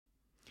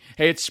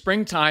Hey, it's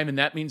springtime, and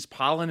that means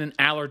pollen and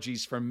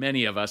allergies for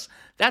many of us.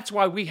 That's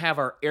why we have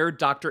our Air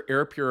Doctor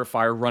air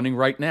purifier running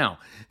right now.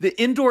 The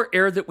indoor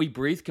air that we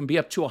breathe can be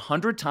up to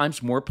 100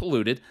 times more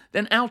polluted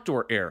than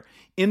outdoor air.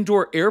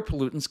 Indoor air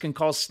pollutants can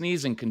cause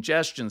sneezing,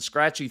 congestion,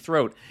 scratchy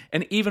throat,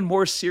 and even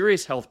more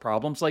serious health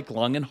problems like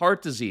lung and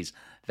heart disease.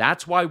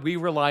 That's why we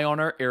rely on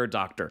our Air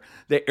Doctor,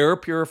 the air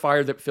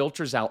purifier that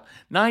filters out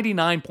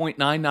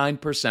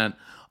 99.99%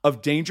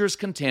 of dangerous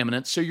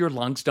contaminants so your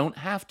lungs don't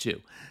have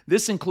to.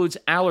 This includes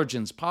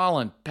allergens,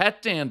 pollen,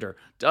 pet dander,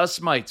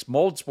 dust mites,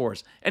 mold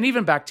spores, and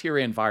even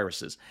bacteria and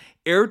viruses.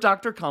 Air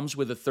Doctor comes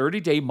with a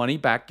 30-day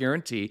money-back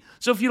guarantee,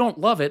 so if you don't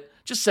love it,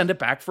 just send it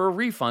back for a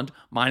refund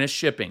minus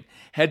shipping.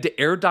 Head to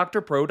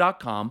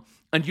airdoctorpro.com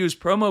and use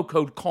promo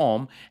code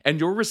CALM, and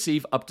you'll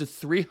receive up to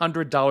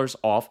 $300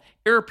 off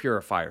air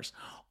purifiers.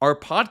 Our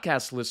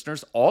podcast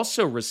listeners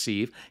also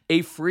receive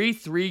a free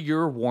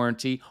 3-year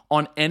warranty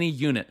on any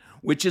unit,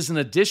 which is an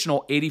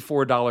additional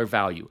 $84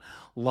 value.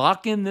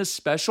 Lock in this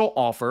special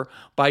offer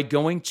by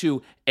going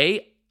to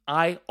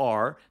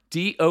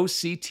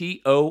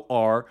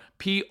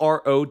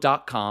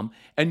airdoctorpro.com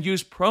and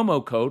use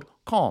promo code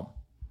CALM.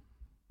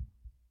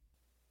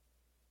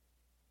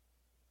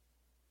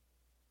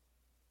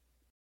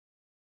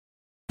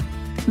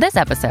 This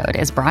episode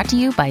is brought to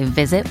you by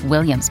Visit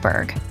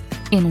Williamsburg.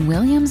 In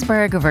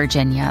Williamsburg,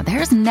 Virginia,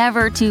 there's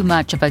never too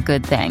much of a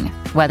good thing.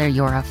 Whether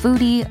you're a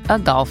foodie, a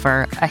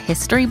golfer, a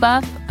history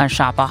buff, a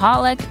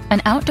shopaholic,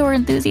 an outdoor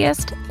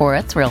enthusiast, or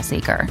a thrill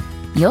seeker,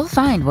 you'll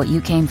find what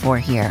you came for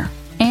here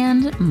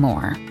and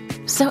more.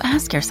 So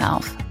ask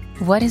yourself,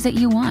 what is it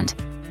you want?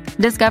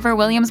 Discover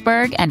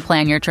Williamsburg and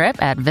plan your trip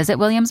at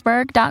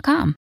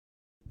visitwilliamsburg.com.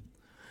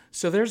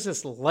 So there's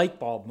this light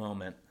bulb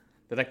moment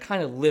that I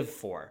kind of live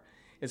for.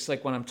 It's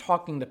like when I'm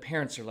talking to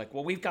parents, they're like,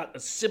 well, we've got a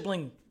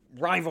sibling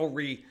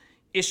rivalry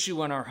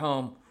issue in our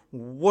home.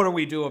 What do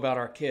we do about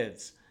our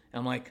kids?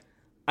 And I'm like,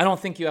 I don't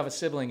think you have a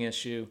sibling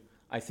issue.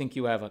 I think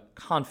you have a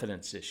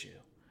confidence issue,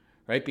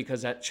 right?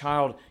 Because that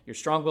child, your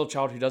strong-willed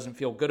child who doesn't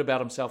feel good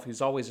about himself,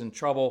 who's always in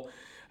trouble,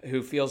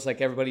 who feels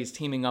like everybody's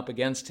teaming up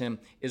against him,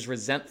 is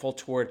resentful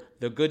toward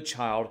the good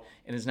child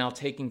and is now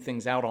taking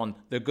things out on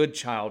the good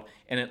child.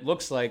 And it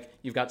looks like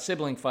you've got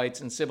sibling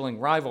fights and sibling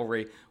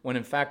rivalry when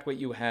in fact what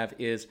you have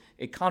is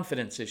a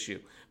confidence issue.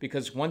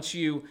 Because once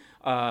you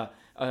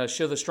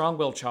show the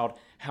strong-willed child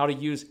how to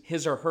use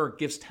his or her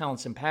gifts,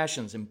 talents, and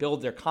passions and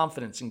build their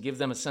confidence and give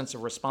them a sense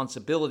of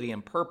responsibility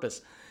and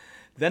purpose,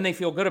 then they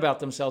feel good about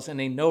themselves and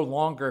they no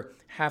longer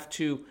have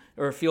to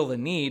or feel the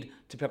need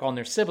to pick on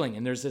their sibling.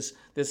 And there's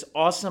this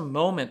awesome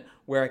moment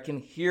where I can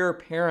hear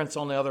parents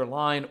on the other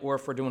line, or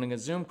if we're doing a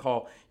Zoom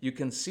call, you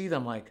can see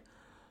them like,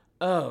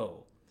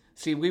 oh,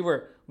 see, we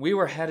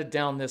were headed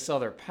down this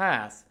other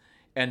path,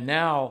 and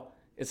now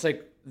it's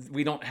like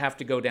we don't have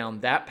to go down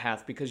that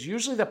path, because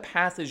usually the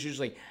path is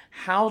usually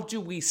how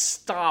do we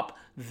stop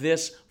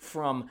this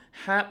from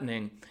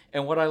happening?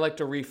 And what I like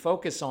to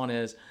refocus on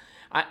is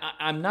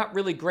I'm not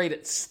really great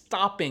at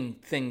stopping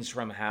things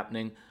from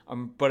happening,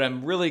 but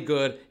I'm really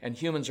good, and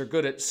humans are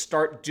good at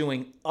start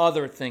doing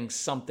other things,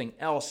 something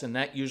else, and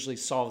that usually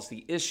solves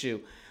the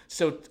issue.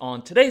 So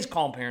on today's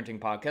Calm Parenting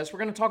Podcast, we're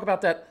going to talk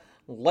about that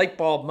light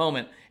bulb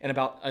moment and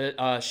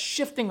about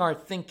shifting our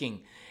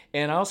thinking.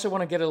 And I also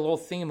want to get a little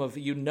theme of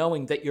you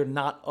knowing that you're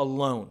not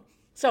alone.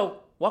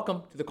 So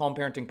welcome to the Calm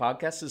Parenting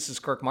Podcast. This is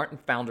Kirk Martin,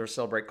 founder of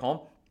Celebrate Calm.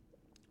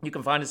 You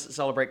can find us at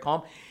Celebrate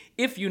Calm.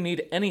 If you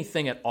need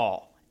anything at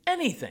all,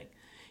 anything,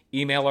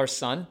 email our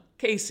son,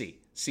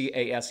 Casey,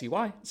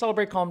 C-A-S-E-Y,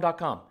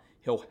 celebratecalm.com.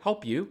 He'll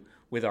help you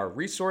with our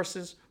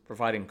resources,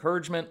 provide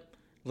encouragement,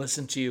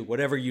 listen to you,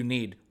 whatever you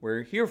need.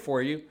 We're here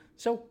for you,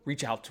 so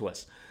reach out to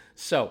us.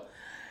 So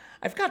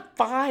I've got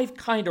 5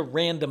 kind of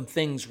random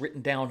things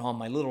written down on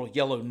my little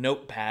yellow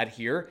notepad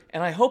here,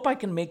 and I hope I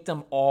can make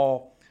them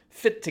all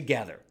fit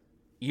together.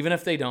 Even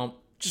if they don't,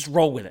 just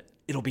roll with it.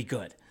 It'll be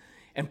good.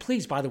 And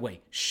please, by the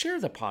way, share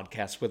the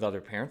podcast with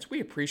other parents. We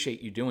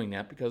appreciate you doing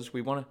that because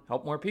we want to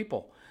help more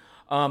people.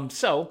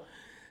 So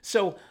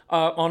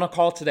on a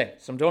call today,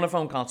 so I'm doing a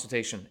phone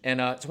consultation,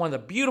 and it's one of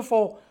the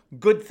beautiful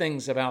good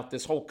things about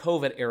this whole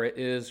COVID era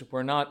is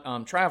we're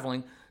not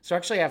traveling, so I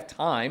actually have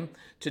time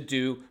to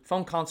do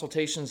phone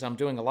consultations. I'm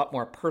doing a lot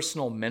more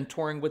personal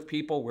mentoring with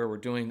people where we're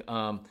doing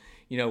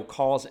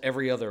calls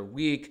every other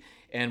week,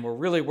 and we're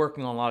really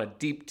working on a lot of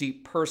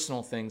deep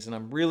personal things, and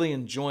I'm really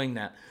enjoying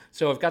that.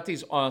 So I've got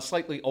these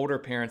slightly older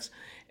parents,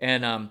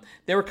 and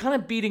they were kind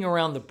of beating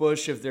around the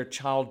bush of their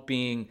child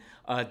being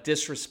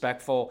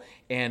disrespectful,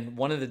 and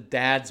one of the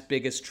dad's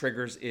biggest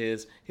triggers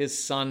is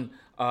his son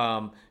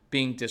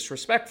being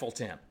disrespectful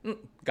to him.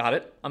 Got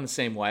it. I'm the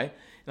same way.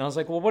 And I was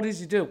like, well, what does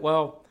he do?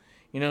 Well,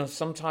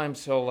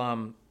 sometimes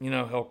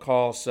he'll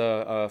call us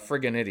a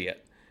friggin'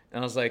 idiot.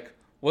 And I was like,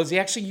 well, does he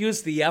actually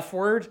use the F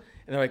word?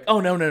 And they're like, oh,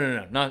 no,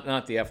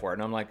 not the F word.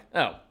 And I'm like,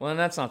 oh, well, then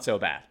that's not so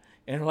bad.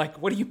 And they're like,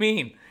 what do you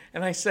mean?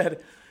 And I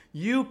said,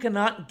 you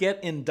cannot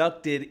get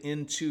inducted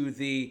into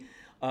the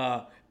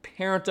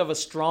Parent of a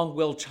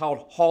Strong-Willed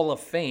Child Hall of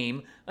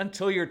Fame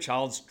until your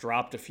child's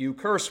dropped a few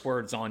curse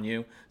words on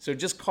you. So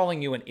just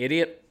calling you an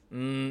idiot,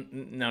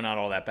 No, not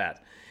all that bad.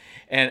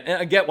 And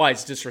I get why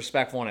it's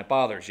disrespectful and it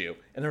bothers you.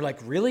 And they're like,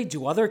 really?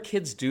 Do other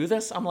kids do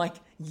this? I'm like,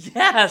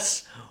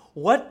 yes.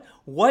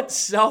 What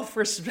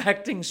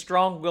self-respecting,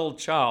 strong-willed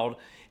child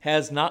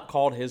has not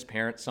called his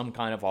parent some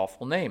kind of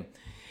awful name?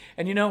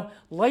 And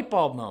light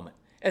bulb moment.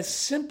 As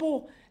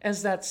simple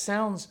as that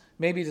sounds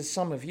maybe to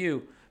some of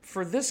you,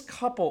 for this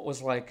couple it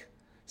was like,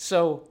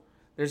 so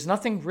there's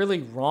nothing really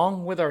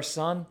wrong with our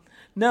son?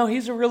 No,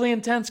 he's a really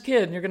intense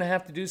kid, and you're going to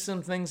have to do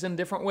some things in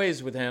different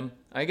ways with him.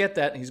 I get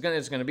that. It's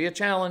going to be a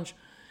challenge,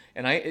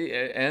 and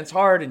it's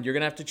hard, and you're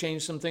going to have to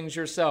change some things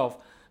yourself.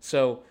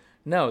 So,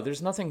 no,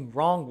 there's nothing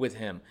wrong with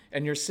him,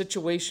 and your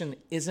situation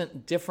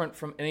isn't different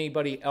from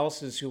anybody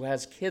else's who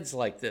has kids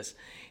like this.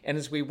 And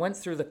as we went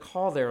through the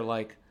call, they're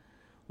like,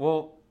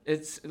 well,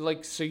 it's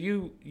like, so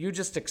you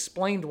just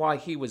explained why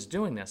he was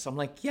doing this. I'm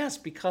like, yes,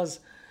 because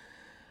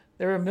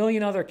there are a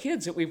million other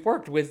kids that we've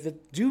worked with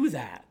that do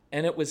that.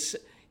 And it was...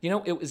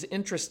 it was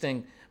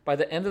interesting. By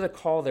the end of the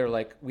call, they're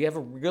like, we have a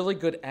really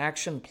good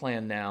action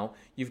plan now.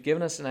 You've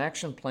given us an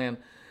action plan.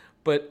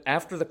 But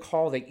after the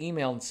call, they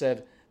emailed and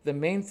said, the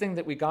main thing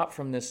that we got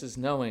from this is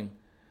knowing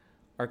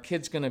our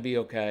kid's going to be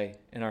okay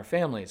and our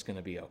family is going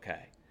to be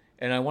okay.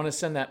 And I want to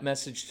send that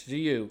message to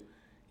you.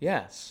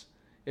 Yes,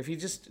 if you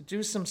just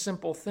do some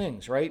simple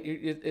things, right,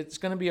 it's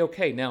going to be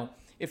okay. Now,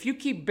 if you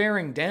keep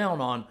bearing down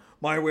on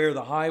my way or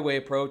the highway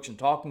approach and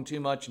talking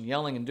too much and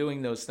yelling and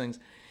doing those things,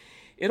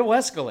 it'll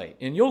escalate,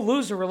 and you'll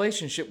lose a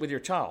relationship with your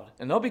child,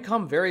 and they'll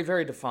become very,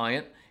 very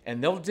defiant,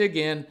 and they'll dig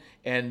in,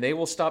 and they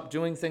will stop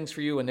doing things for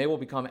you, and they will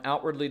become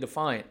outwardly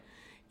defiant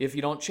if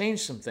you don't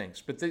change some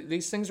things. But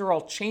these things are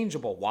all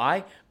changeable.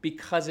 Why?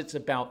 Because it's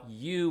about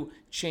you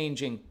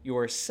changing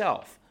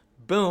yourself.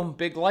 Boom,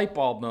 big light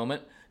bulb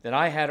moment that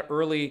I had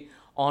early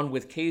on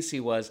with Casey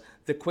was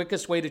the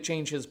quickest way to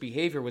change his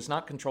behavior was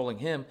not controlling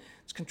him.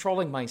 It's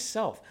controlling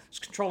myself. It's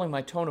controlling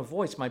my tone of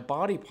voice, my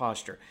body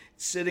posture.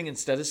 It's sitting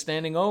instead of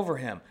standing over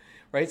him,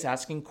 right? It's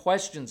asking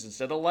questions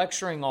instead of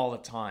lecturing all the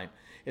time.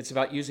 It's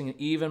about using an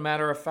even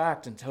matter of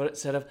fact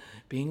instead of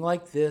being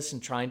like this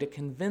and trying to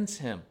convince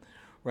him,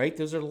 right?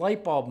 Those are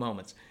light bulb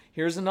moments.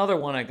 Here's another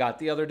one I got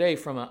the other day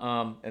from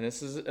and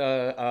this is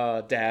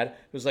a dad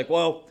who's like,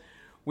 well,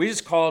 we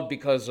just called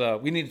because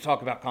we need to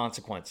talk about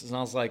consequences. And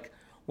I was like,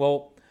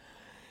 well,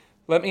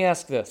 let me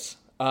ask this.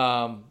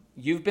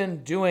 You've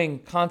been doing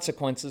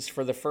consequences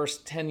for the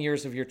first 10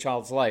 years of your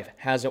child's life.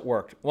 Has it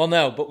worked? Well,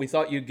 no, but we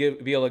thought you'd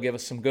be able to give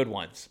us some good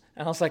ones.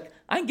 And I was like,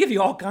 I can give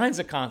you all kinds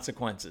of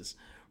consequences,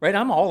 right?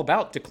 I'm all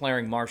about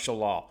declaring martial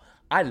law.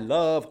 I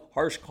love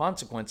harsh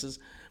consequences,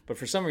 but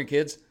for some of your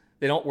kids,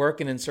 they don't work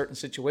in certain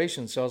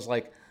situations. So I was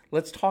like,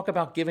 let's talk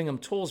about giving them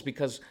tools,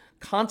 because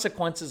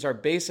consequences are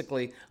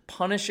basically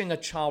punishing a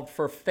child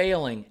for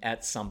failing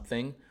at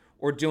something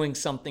or doing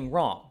something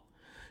wrong.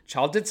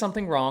 Child did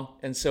something wrong,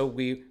 and so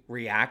we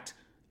react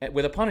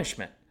with a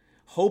punishment,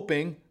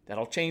 hoping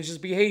that'll change his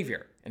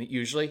behavior. And it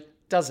usually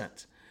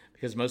doesn't,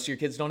 because most of your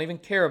kids don't even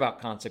care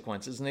about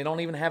consequences, and they don't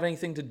even have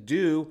anything to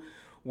do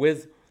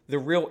with the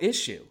real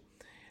issue.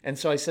 And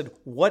so I said,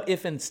 what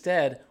if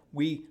instead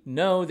we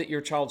know that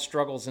your child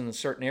struggles in a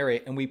certain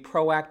area and we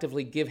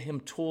proactively give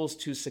him tools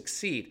to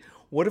succeed?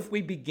 What if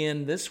we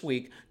begin this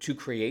week to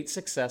create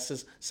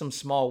successes, some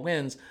small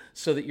wins,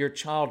 so that your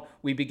child,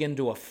 we begin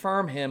to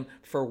affirm him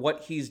for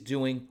what he's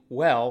doing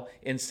well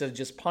instead of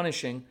just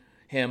punishing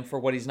him for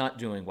what he's not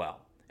doing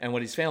well and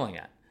what he's failing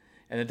at?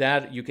 And the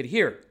dad, you could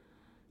hear,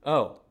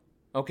 oh,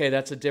 okay,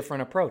 that's a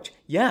different approach.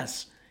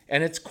 Yes,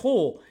 and it's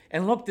cool.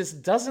 And look, this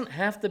doesn't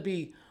have to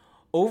be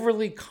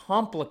overly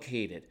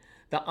complicated.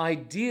 The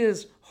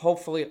ideas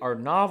hopefully are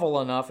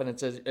novel enough, and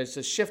it's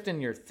a shift in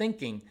your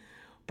thinking.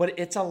 But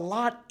it's a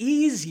lot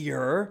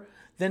easier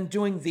than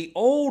doing the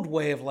old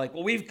way of like,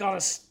 well, we've got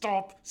to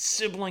stop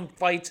sibling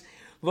fights.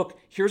 Look,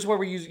 here's where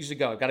we usually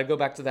go. I've got to go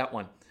back to that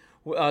one.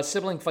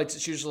 Sibling fights,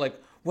 it's usually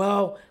like,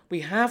 well,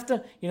 we have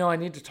to, I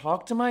need to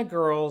talk to my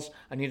girls.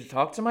 I need to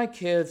talk to my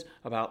kids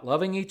about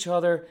loving each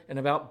other and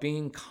about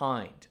being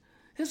kind.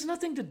 It has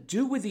nothing to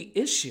do with the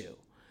issue.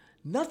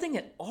 Nothing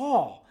at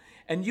all.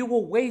 And you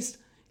will waste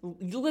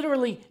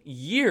literally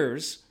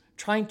years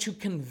trying to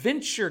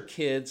convince your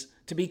kids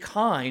to be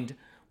kind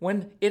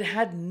when it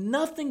had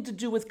nothing to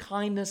do with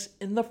kindness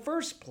in the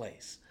first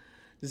place.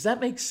 Does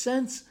that make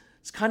sense?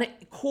 It's kind of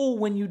cool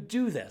when you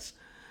do this.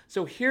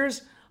 So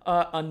here's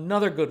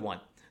another good one.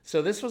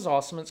 So this was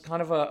awesome. It's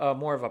kind of a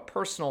more of a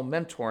personal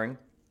mentoring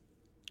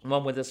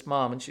one with this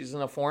mom, and she's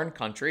in a foreign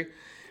country,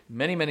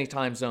 many, many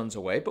time zones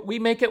away, but we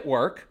make it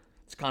work.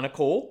 It's kind of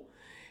cool.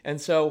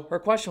 And so her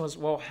question was,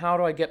 well, how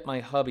do I get my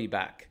hubby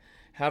back?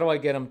 How do I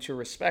get him to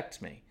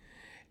respect me?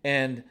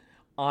 And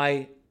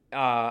I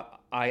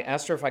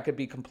asked her if I could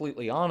be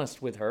completely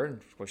honest with her,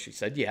 and of course she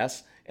said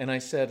yes. And I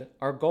said,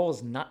 our goal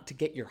is not to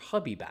get your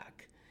hubby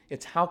back.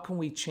 It's how can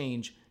we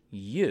change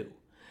you?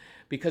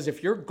 Because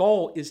if your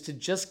goal is to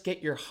just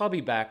get your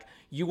hubby back,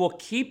 you will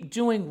keep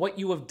doing what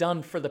you have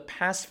done for the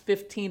past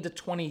 15 to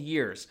 20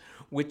 years,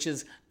 which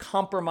is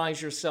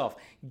compromise yourself,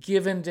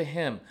 give in to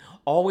him,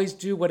 always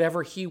do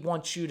whatever he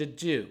wants you to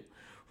do,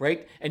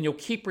 right? And you'll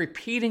keep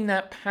repeating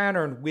that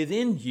pattern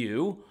within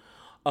you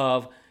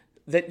of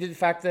that, the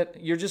fact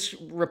that you're just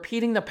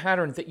repeating the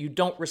pattern that you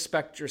don't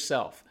respect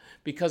yourself,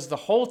 because the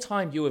whole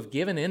time you have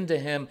given in to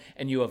him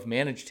and you have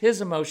managed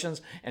his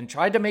emotions and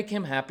tried to make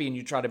him happy, and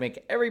you try to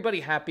make everybody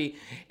happy.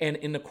 And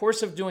in the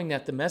course of doing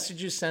that, the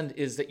message you send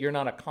is that you're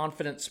not a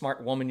confident,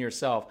 smart woman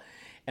yourself.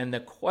 And the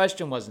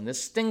question was, and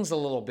this stings a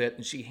little bit,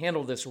 and she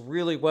handled this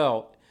really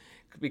well,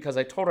 because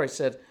I told her, I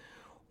said,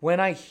 when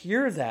I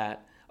hear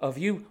that of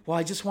you, well,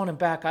 I just want him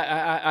back.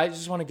 I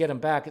just want to get him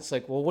back. It's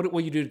like, well, what will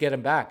you do to get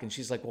him back? And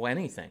she's like, well,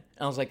 anything.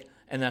 And I was like,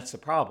 and that's the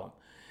problem.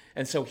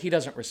 And so he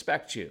doesn't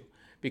respect you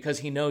because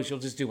he knows you'll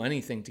just do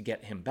anything to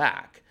get him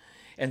back.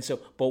 And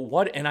so,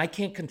 and I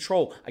can't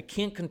control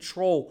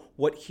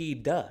what he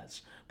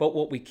does. But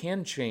what we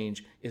can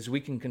change is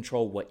we can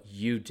control what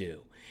you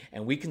do.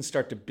 And we can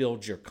start to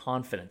build your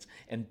confidence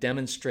and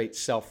demonstrate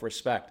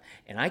self-respect.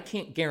 And I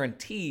can't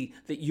guarantee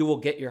that you will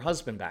get your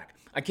husband back.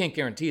 I can't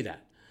guarantee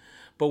that.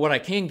 But what I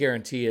can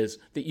guarantee is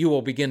that you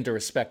will begin to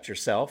respect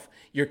yourself.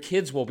 Your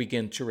kids will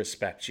begin to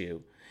respect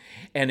you.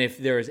 And if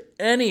there is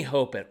any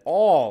hope at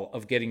all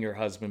of getting your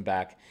husband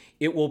back,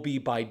 it will be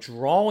by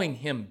drawing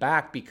him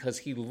back, because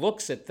he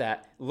looks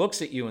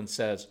at you and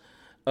says,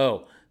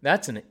 oh,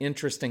 that's an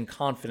interesting,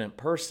 confident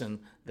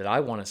person that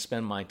I want to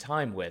spend my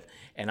time with.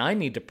 And I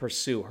need to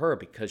pursue her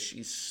because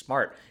she's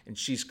smart and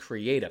she's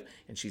creative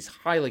and she's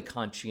highly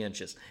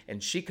conscientious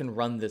and she can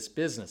run this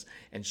business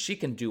and she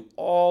can do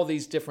all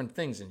these different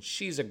things and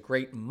she's a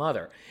great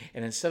mother.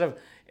 And instead of,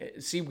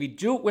 we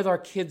do it with our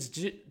kids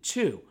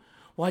too.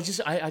 Well,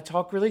 I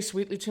talk really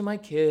sweetly to my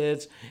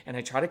kids and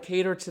I try to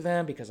cater to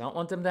them because I don't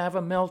want them to have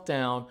a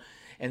meltdown.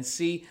 And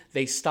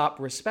they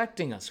stop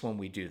respecting us when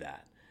we do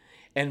that.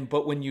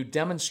 But when you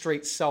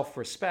demonstrate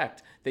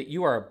self-respect, that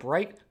you are a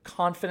bright,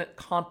 confident,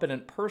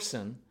 competent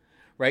person,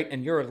 right,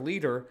 and you're a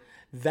leader,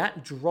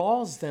 that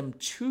draws them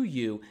to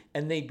you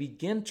and they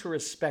begin to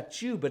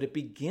respect you, but it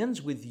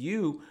begins with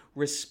you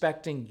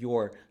respecting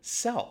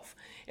yourself.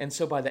 And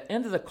so by the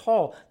end of the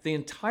call, the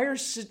entire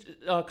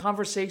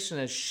conversation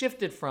has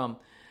shifted from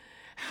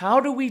how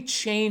do we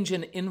change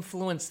and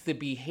influence the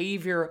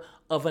behavior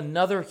of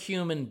another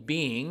human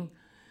being?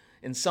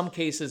 In some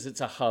cases,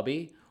 it's a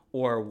hubby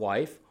or a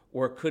wife,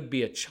 or it could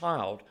be a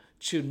child,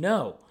 to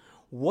know,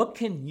 what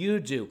can you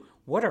do?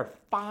 What are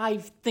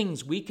 5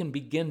 things we can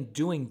begin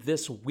doing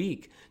this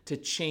week to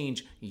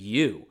change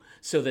you?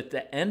 So that at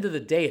the end of the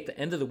day, at the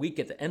end of the week,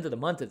 at the end of the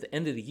month, at the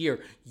end of the year,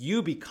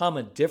 you become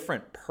a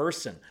different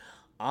person.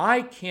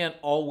 I can't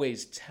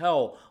always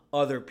tell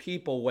other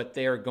people what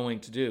they're going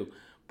to do,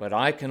 but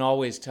I can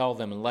always tell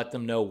them and let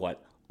them know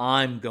what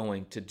I'm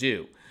going to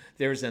do.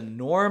 There's an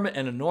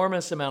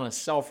enormous amount of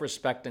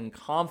self-respect and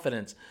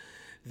confidence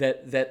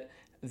that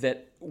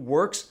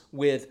works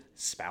with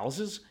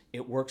spouses.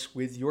 It works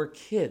with your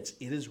kids.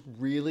 It is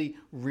really,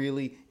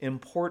 really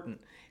important.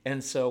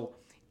 And so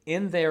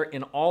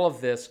in all of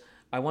this,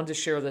 I wanted to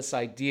share this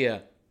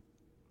idea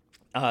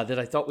that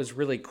I thought was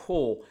really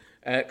cool,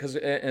 because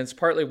it's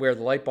partly where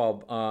the light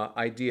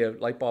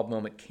bulb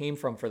moment came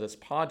from for this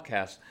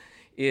podcast,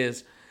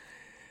 is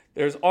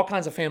there's all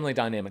kinds of family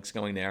dynamics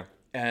going there.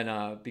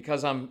 And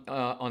because I'm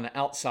on the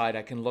outside,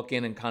 I can look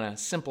in and kind of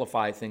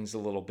simplify things a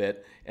little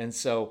bit. And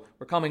so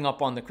we're coming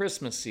up on the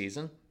Christmas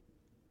season.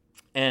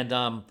 And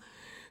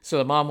so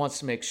the mom wants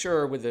to make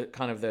sure, with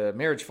the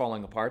marriage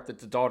falling apart, that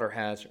the daughter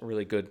has a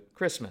really good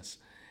Christmas.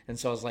 And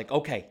so I was like,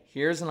 okay,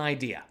 here's an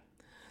idea.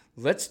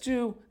 Let's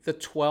do the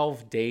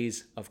 12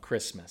 days of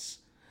Christmas.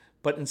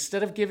 But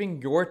instead of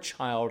giving your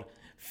child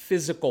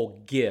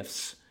physical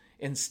gifts,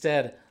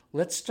 instead,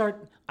 let's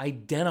start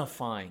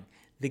identifying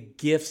the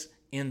gifts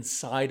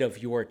inside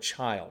of your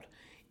child.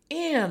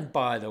 And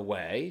by the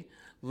way,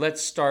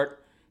 let's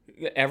start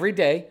every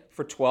day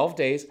for 12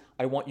 days.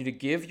 I want you to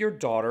give your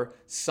daughter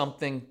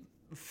something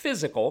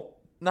physical,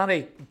 not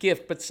a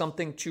gift, but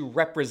something to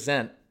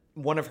represent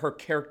one of her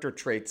character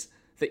traits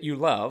that you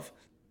love.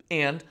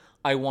 And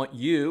I want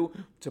you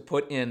to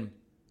put in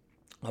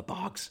a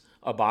box,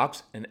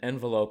 an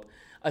envelope,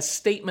 a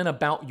statement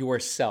about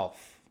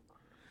yourself.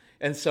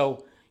 And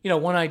so,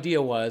 one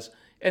idea was,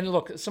 and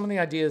look, some of the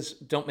ideas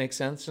don't make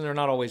sense and they're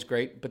not always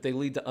great, but they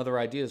lead to other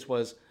ideas,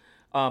 was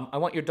I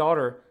want your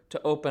daughter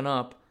to open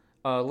up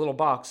a little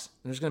box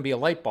and there's going to be a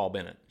light bulb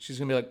in it. She's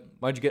going to be like,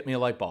 why'd you get me a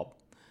light bulb?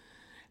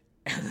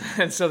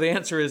 And so the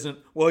answer isn't,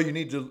 well, you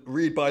need to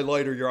read by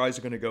light or your eyes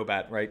are going to go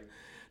bad, right?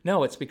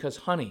 No, it's because,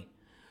 honey,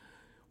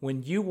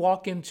 when you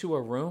walk into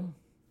a room,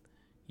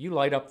 you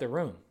light up the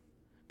room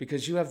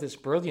because you have this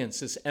brilliance,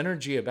 this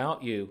energy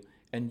about you,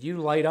 and you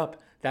light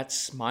up that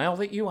smile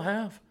that you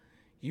have.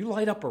 You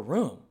light up a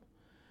room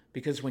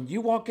because when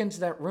you walk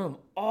into that room,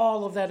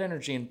 all of that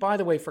energy, and by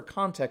the way, for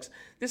context,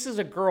 this is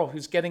a girl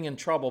who's getting in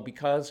trouble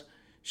because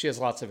she has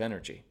lots of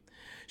energy.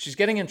 She's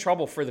getting in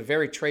trouble for the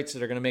very traits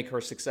that are going to make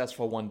her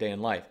successful one day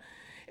in life.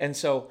 And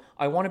so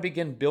I want to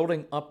begin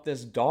building up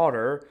this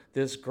daughter,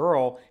 this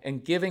girl,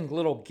 and giving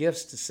little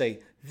gifts to say,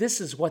 this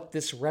is what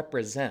this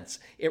represents.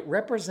 It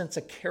represents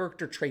a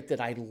character trait that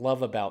I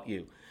love about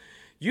you.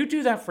 You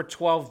do that for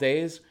 12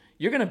 days,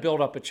 you're going to build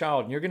up a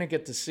child and you're going to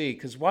get to see,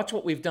 because watch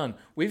what we've done.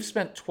 We've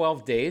spent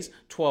 12 days,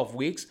 12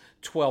 weeks,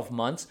 12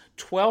 months,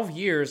 12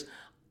 years,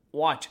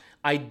 watch,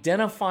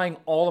 identifying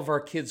all of our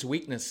kids'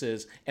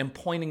 weaknesses and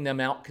pointing them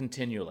out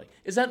continually.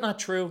 Is that not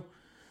true?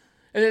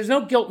 And there's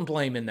no guilt and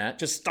blame in that.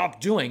 Just stop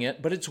doing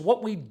it. But it's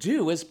what we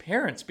do as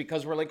parents,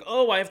 because we're like,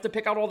 oh, I have to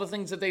pick out all the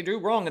things that they do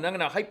wrong, and I'm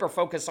going to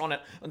hyper-focus on it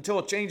until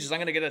it changes. I'm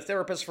going to get a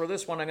therapist for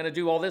this one. I'm going to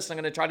do all this. I'm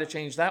going to try to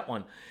change that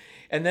one.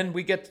 And then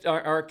we get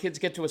our kids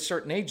get to a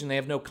certain age, and they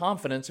have no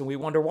confidence, and we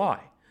wonder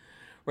why,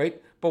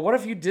 right? But what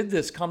if you did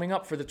this coming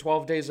up for the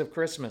 12 days of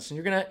Christmas? And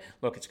you're going to,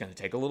 look, it's going to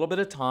take a little bit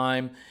of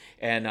time,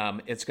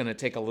 and it's going to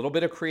take a little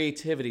bit of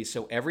creativity.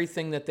 So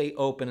everything that they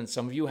open, and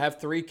some of you have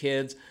 3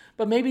 kids,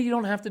 but maybe you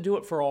don't have to do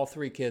it for all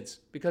 3 kids,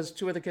 because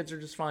 2 of the kids are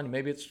just fine.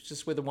 Maybe it's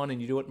just with the one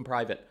and you do it in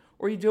private,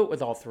 or you do it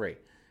with all 3. It'd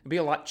be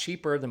a lot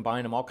cheaper than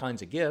buying them all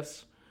kinds of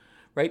gifts,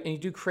 right? And you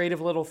do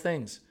creative little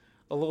things,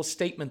 a little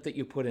statement that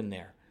you put in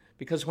there.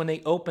 Because when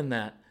they open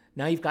that,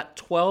 now you've got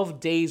 12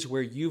 days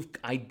where you've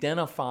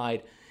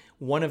identified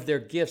one of their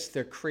gifts,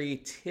 their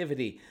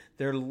creativity,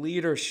 their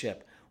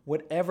leadership,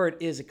 whatever it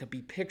is. It could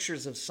be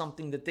pictures of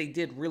something that they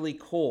did really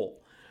cool,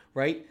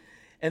 right?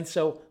 And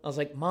so I was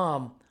like,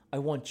 Mom, I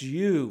want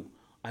you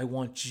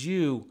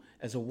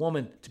as a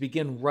woman to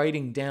begin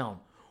writing down,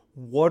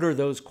 what are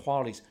those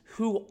qualities?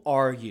 Who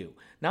are you?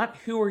 Not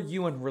who are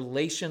you in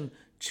relation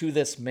to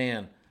this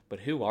man, but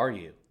who are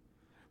you,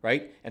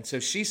 right? And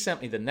so she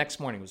sent me the next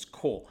morning. It was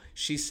cool.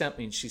 She sent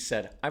me and she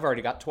said, I've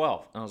already got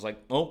 12. And I was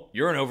like, oh,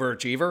 you're an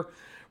overachiever,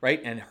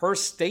 right? And her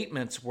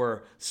statements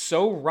were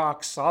so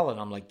rock solid.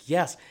 I'm like,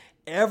 yes.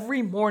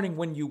 Every morning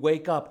when you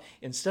wake up,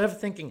 instead of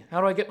thinking,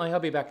 how do I get my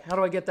hubby back? How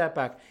do I get that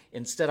back?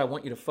 Instead, I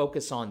want you to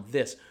focus on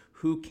this.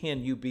 Who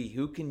can you be?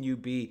 Who can you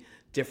be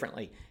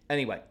differently?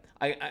 Anyway,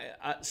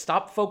 I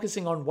stop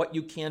focusing on what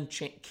you can't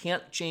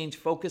change.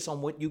 Focus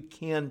on what you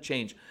can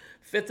change.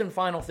 5th and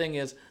final thing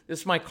is,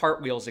 this is my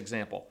cartwheels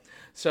example.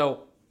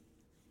 So,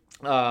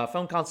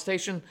 phone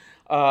consultation,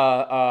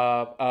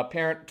 a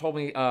parent told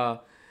me,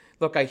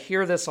 look, I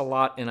hear this a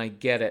lot and I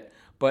get it,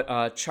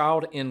 but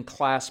child in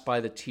class by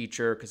the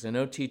teacher, because I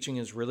know teaching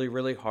is really,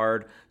 really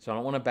hard, so I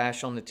don't want to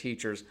bash on the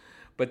teachers,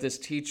 but this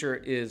teacher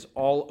is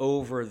all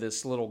over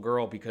this little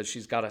girl because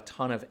she's got a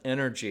ton of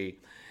energy,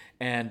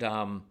 and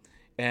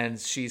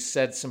she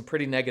said some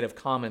pretty negative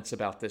comments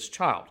about this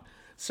child.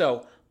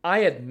 So I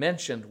had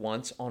mentioned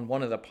once on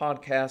one of the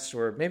podcasts,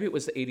 or maybe it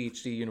was the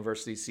ADHD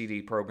University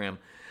CD program,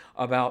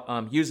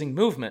 about using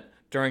movement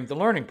during the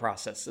learning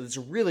process. So it's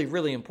really,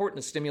 really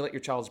important to stimulate your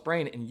child's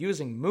brain, and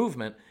using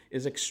movement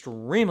is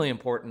extremely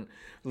important.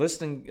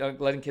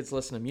 Letting kids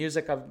listen to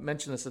music, I've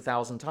mentioned this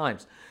 1,000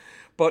 times.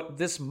 But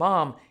this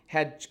mom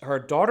her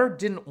daughter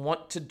didn't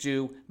want to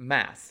do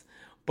math,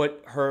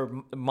 but her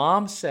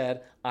mom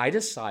said, I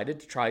decided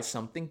to try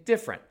something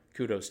different.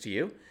 Kudos to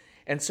you.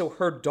 And so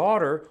her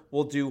daughter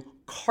will do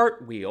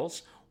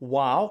cartwheels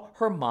while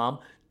her mom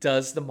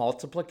does the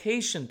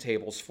multiplication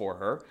tables for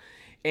her,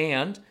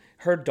 and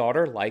her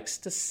daughter likes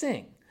to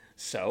sing.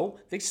 So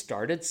they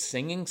started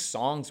singing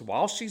songs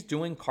while she's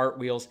doing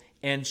cartwheels,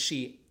 and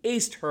she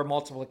aced her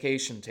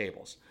multiplication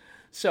tables.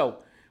 So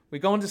we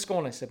go into school,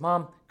 and I said,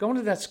 Mom, go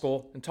into that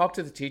school and talk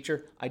to the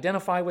teacher,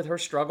 identify with her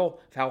struggle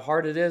of how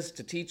hard it is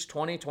to teach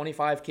 20,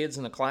 25 kids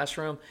in a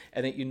classroom,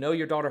 and that you know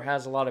your daughter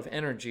has a lot of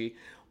energy,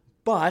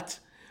 but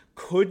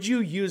could you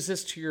use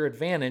this to your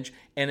advantage?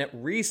 And at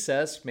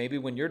recess, maybe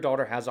when your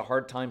daughter has a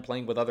hard time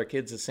playing with other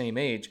kids the same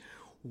age,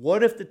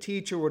 what if the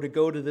teacher were to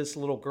go to this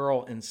little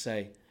girl and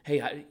say,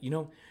 hey,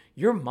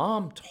 your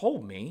mom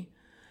told me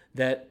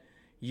that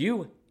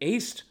you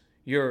aced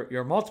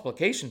your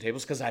multiplication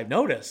tables because I've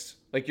noticed,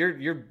 like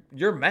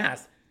your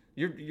math,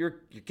 you're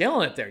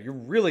killing it there. You're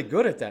really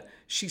good at that.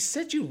 She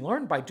said you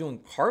learned by doing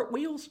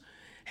cartwheels.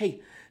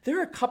 Hey, there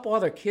are a couple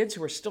other kids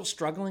who are still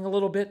struggling a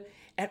little bit.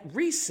 At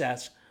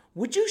recess,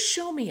 would you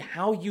show me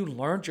how you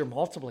learned your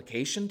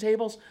multiplication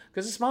tables?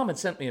 Because this mom had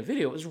sent me a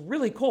video. It was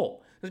really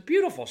cool. It was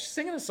beautiful. She's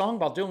singing a song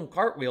while doing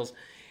cartwheels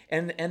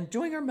and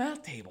doing her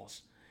math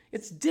tables.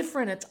 It's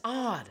different. It's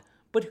odd.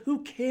 But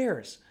who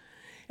cares?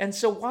 And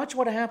so watch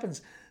what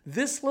happens.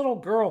 This little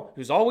girl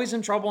who's always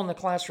in trouble in the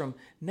classroom,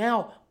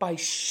 now by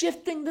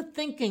shifting the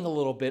thinking a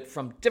little bit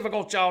from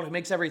difficult child who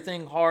makes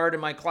everything hard in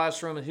my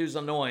classroom and who's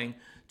annoying,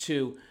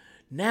 to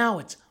now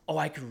it's, oh,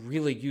 I could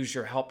really use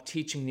your help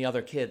teaching the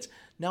other kids.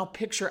 Now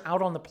picture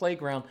out on the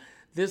playground,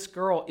 this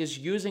girl is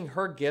using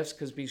her gifts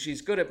because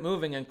she's good at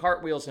moving and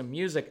cartwheels and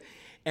music,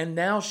 and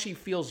now she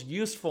feels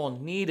useful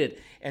and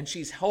needed, and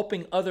she's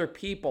helping other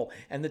people,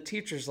 and the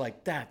teacher's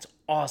like, that's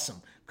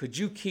awesome. Could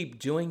you keep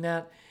doing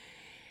that?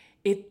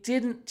 It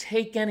didn't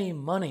take any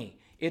money.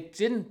 It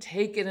didn't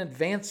take an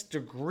advanced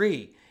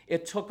degree.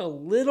 It took a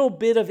little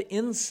bit of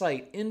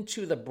insight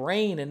into the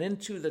brain and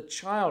into the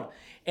child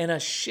and a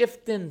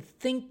shift in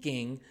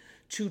thinking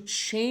to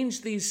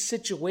change these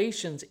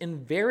situations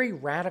in very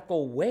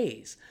radical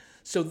ways.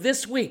 So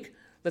this week,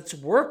 let's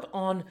work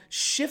on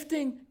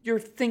shifting your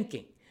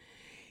thinking.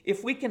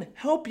 If we can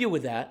help you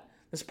with that,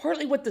 that's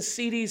partly what the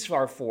CDs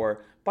are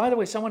for, By the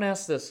way, someone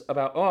asked this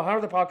about, how are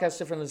the podcasts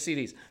different than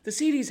the CDs? The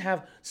CDs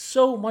have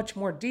so much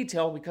more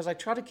detail because I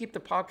try to keep the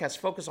podcast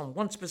focused on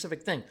one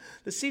specific thing.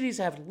 The CDs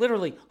have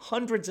literally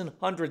hundreds and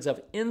hundreds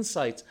of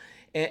insights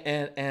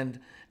and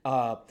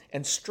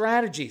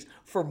strategies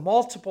for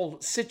multiple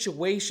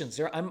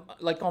situations. I'm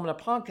like on a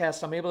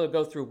podcast, I'm able to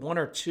go through one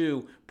or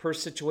two per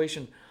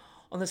situation.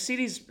 On the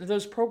CDs,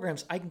 those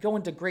programs, I can go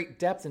into great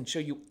depth and show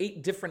you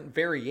 8 different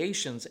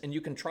variations, and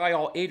you can try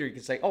all 8, or you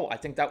can say, I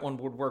think that one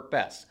would work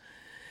best.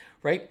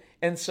 Right?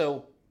 And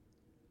so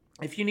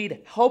if you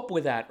need help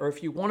with that, or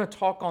if you want to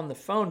talk on the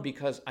phone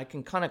because I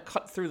can kind of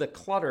cut through the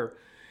clutter,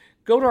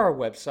 go to our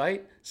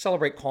website,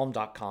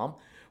 celebratecalm.com.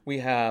 We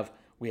have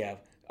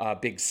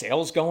big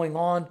sales going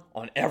on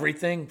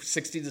everything,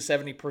 60 to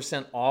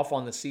 70% off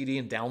on the CD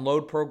and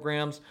download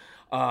programs.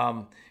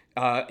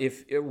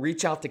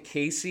 Reach out to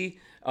Casey.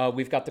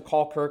 We've got the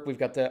Call Kirk. We've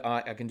got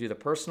I can do the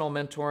personal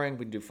mentoring.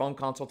 We can do phone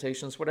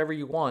consultations, whatever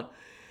you want.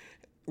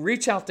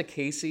 Reach out to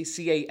Casey,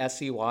 Casey, at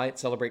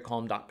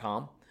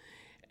celebratecalm.com,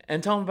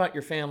 and tell them about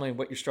your family and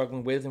what you're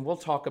struggling with, and we'll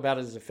talk about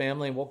it as a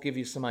family, and we'll give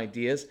you some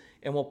ideas,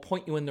 and we'll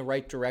point you in the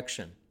right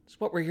direction. That's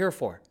what we're here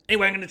for.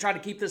 Anyway, I'm going to try to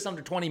keep this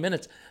under 20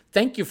 minutes.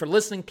 Thank you for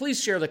listening.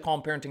 Please share the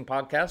Calm Parenting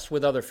Podcast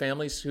with other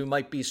families who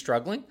might be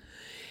struggling,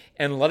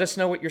 and let us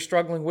know what you're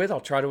struggling with.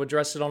 I'll try to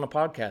address it on a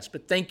podcast.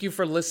 But thank you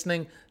for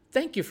listening.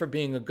 Thank you for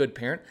being a good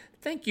parent.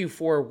 Thank you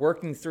for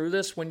working through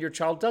this when your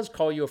child does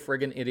call you a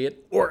friggin'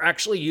 idiot or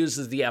actually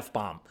uses the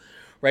F-bomb,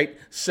 right?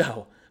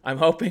 So I'm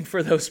hoping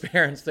for those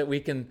parents that we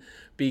can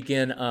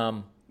begin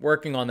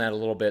working on that a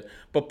little bit.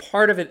 But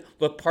part of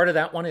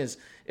that one is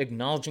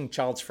acknowledging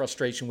child's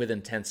frustration with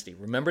intensity.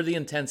 Remember the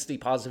intensity,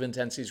 positive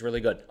intensity is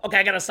really good. Okay,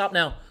 I got to stop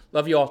now.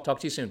 Love you all. Talk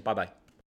to you soon. Bye-bye.